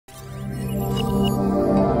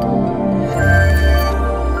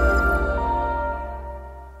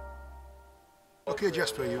Okay,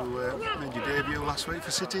 Jasper, you made your debut last week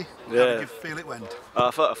for City. Yeah. How did you feel it went? I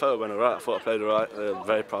thought it went alright. I thought I played alright.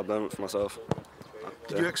 Very proud moment for myself.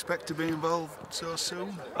 Did you expect to be involved so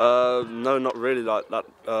soon? No, not really like that.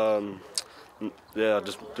 Yeah, I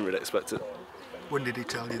just didn't really expect it. When did he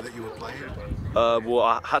tell you that you were playing? Well,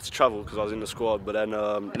 I had to travel because I was in the squad, but then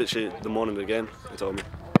literally the morning of the game, he told me.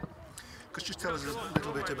 Could you just tell us a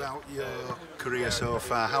little bit about your career so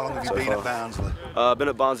far? How long have you been at Barnsley? I've been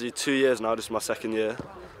at Barnsley 2 years now. This is my second year.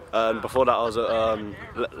 Before that, I was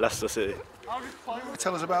at Leicester City.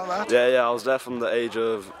 Tell us about that. Yeah, I was there from the age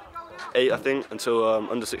of 8, I think, until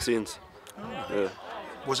under 16s. Oh. Yeah.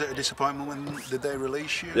 Was it a disappointment when did they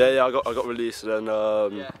release you? Yeah, I got released, and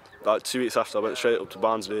then like 2 weeks after, I went straight up to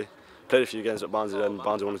Barnsley. Played a few games at Barnsley, then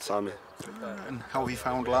Barnsley wanted to sign me. And how have you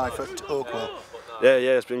found life at Oakwell? Yeah,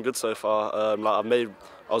 it's been good so far. I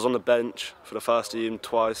was on the bench for the first team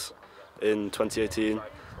twice in 2018,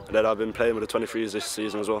 and then I've been playing with the 23s this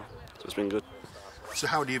season as well. So it's been good. So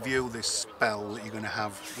how do you view this spell that you're going to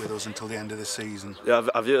have with us until the end of the season? Yeah,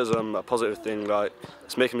 I view it as a positive thing. Like,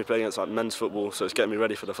 it's making me play against like men's football, so it's getting me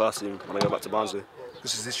ready for the first team when I go back to Barnsley.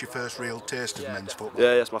 Is this your first real taste of men's football?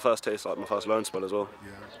 Yeah, it's my first taste, like my first loan spell as well.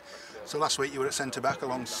 Yeah. So last week you were at centre back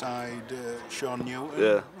alongside Sean Newton.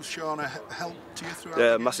 Yeah. Was Sean a help to you throughout?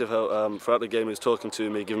 Yeah, the game? massive help. Throughout the game, he was talking to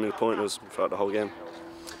me, giving me pointers throughout the whole game.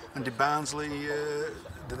 And did Barnsley?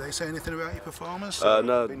 Did they say anything about your performance?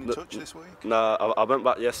 No. Been in touch this week? No, I went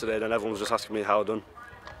back yesterday, and everyone was just asking me how I done.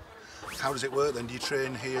 How does it work then? Do you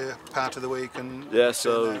train here part of the week and? Yeah,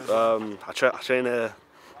 so I train here.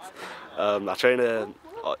 I train here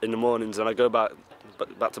in the mornings, and I go back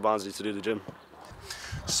to Barnsley to do the gym.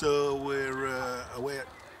 So we're away at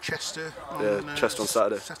Chester on, Chester on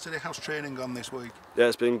Saturday. Saturday. How's training gone this week? Yeah,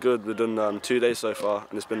 it's been good. We've done 2 days so far,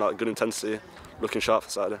 and it's been like good intensity. Looking sharp for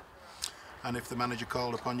Saturday. And if the manager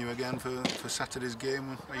called upon you again for Saturday's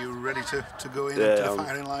game, are you ready to go in Yeah, into the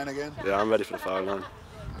firing line again? Yeah, I'm ready for the firing line.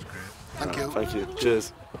 That's great. Thank you. Thank you.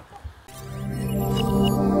 Cheers.